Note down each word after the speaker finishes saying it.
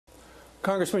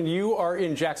Congressman, you are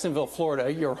in Jacksonville,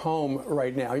 Florida, your home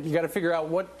right now. You got to figure out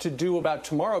what to do about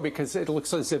tomorrow because it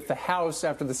looks as if the House,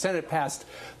 after the Senate passed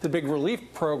the big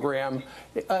relief program,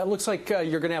 it looks like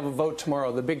you're going to have a vote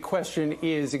tomorrow. The big question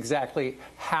is exactly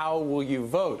how will you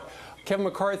vote? Kevin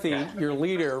McCarthy, your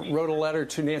leader, wrote a letter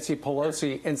to Nancy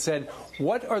Pelosi and said,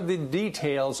 what are the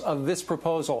details of this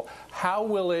proposal? How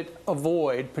will it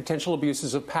avoid potential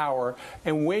abuses of power?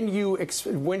 And when do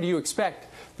you expect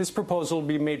this proposal to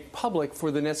be made public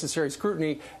for the necessary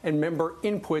scrutiny and member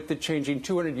input that changing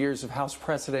 200 years of House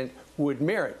precedent would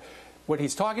merit? What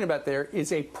he's talking about there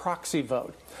is a proxy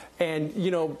vote. And,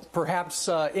 you know, perhaps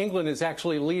England is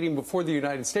actually leading before the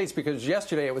United States because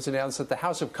yesterday it was announced that the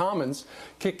House of Commons,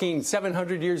 kicking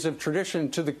 700 years of tradition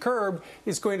to the curb,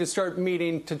 is going to start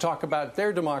meeting to talk about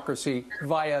their democracy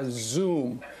via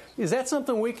Zoom. Is that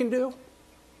something we can do?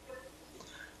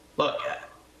 Look,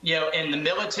 you know, in the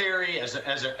military, as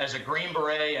a Green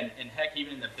Beret, and heck,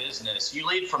 even in the business, you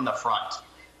lead from the front.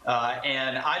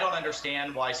 And I don't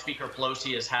understand why Speaker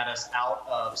Pelosi has had us out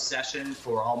of session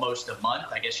for almost a month.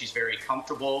 I guess she's very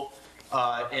comfortable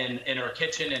in her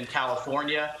kitchen in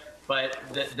California. But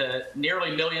the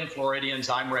nearly million Floridians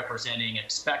I'm representing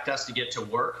expect us to get to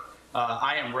work.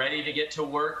 I am ready to get to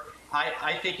work.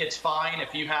 I think it's fine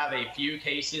if you have a few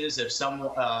cases,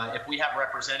 if we have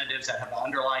representatives that have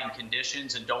underlying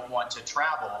conditions and don't want to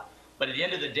travel. But at the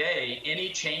end of the day, any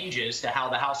changes to how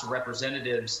the House of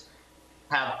Representatives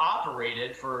have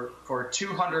operated for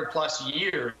 200+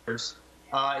 years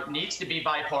needs to be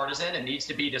bipartisan and needs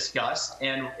to be discussed.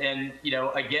 And you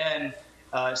know, again,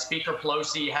 Speaker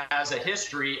Pelosi has a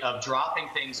history of dropping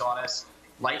things on us,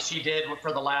 like she did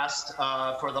for the last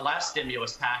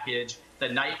stimulus package the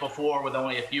night before with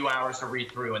only a few hours to read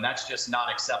through, and that's just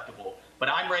not acceptable. But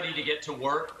I'm ready to get to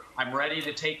work. I'm ready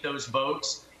to take those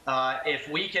votes. If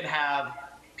we can have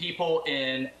people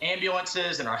in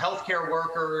ambulances and our healthcare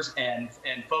workers and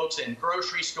folks in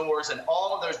grocery stores and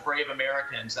all of those brave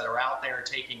Americans that are out there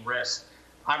taking risks,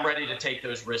 I'm ready to take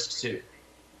those risks too.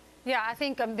 Yeah, I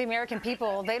think the American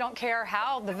people, they don't care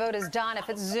how the vote is done, if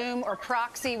it's Zoom or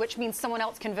proxy, which means someone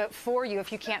else can vote for you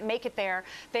if you can't make it there.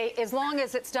 As long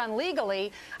as it's done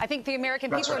legally, I think the American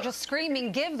people are just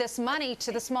screaming, give this money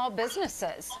to the small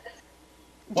businesses.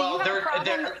 Well,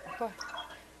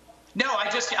 no,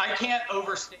 I can't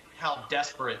overstate how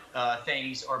desperate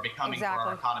things are becoming for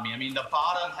our economy. I mean, the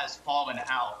bottom has fallen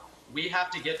out. We have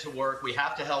to get to work. We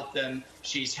have to help them.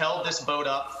 She's held this boat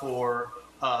up for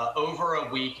over a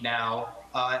week now.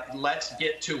 Let's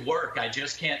get to work. I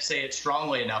just can't say it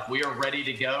strongly enough. We are ready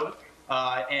to go,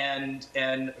 and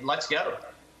let's go.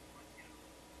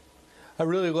 I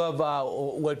really love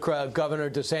what Governor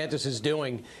DeSantis is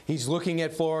doing. He's looking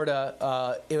at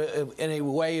Florida in a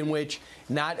way in which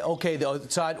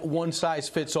it's not one size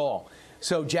fits all.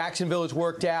 So Jacksonville is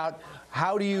worked out.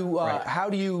 How do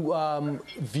you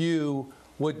view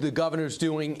what the governor's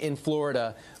doing in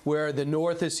Florida, where the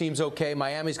north seems okay,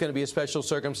 Miami's going to be a special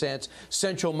circumstance,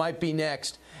 Central might be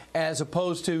next, as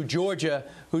opposed to Georgia,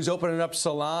 who's opening up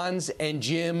salons and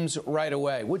gyms right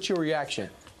away? What's your reaction?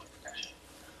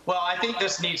 Well, I think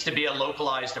this needs to be a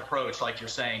localized approach, like you're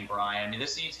saying, Brian. I mean,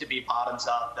 this needs to be bottoms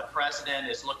up. The president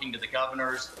is looking to the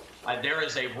governors. There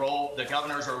is a role. The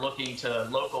governors are looking to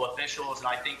local officials, and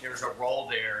I think there's a role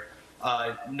there.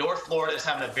 North Florida is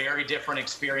having a very different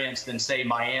experience than, say,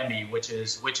 Miami, which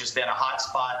has been a hot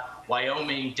spot.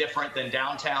 Wyoming, different than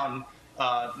downtown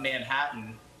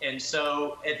Manhattan. And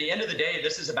so at the end of the day,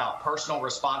 this is about personal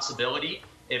responsibility.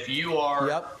 If you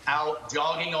are out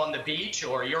jogging on the beach,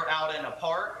 or you're out in a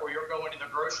park, or you're going to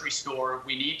the grocery store,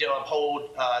 we need to uphold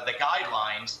the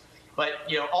guidelines. But,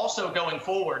 you know, also going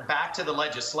forward, back to the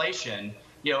legislation,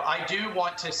 you know, I do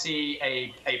want to see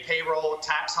a payroll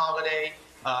tax holiday,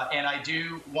 and I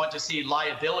do want to see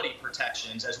liability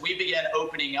protections. As we begin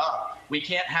opening up, we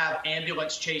can't have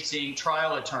ambulance-chasing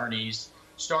trial attorneys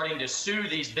starting to sue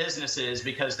these businesses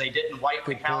because they didn't wipe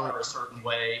the counter a certain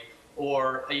way.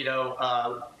 Or, you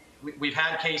know, we've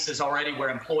had cases already where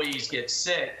employees get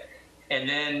sick and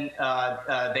then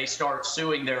they start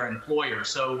suing their employer.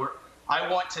 So I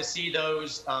want to see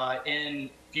those in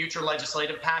future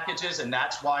legislative packages, and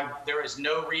that's why there is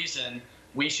no reason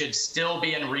we should still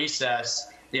be in recess.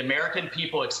 The American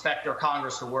people expect their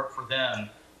Congress to work for them,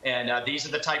 and these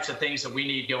are the types of things that we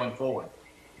need going forward.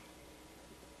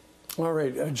 All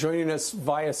right, joining us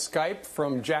via Skype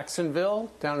from Jacksonville,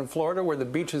 down in Florida, where the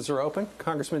beaches are open.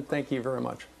 Congressman, thank you very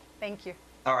much. Thank you.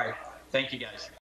 All right. Thank you, guys.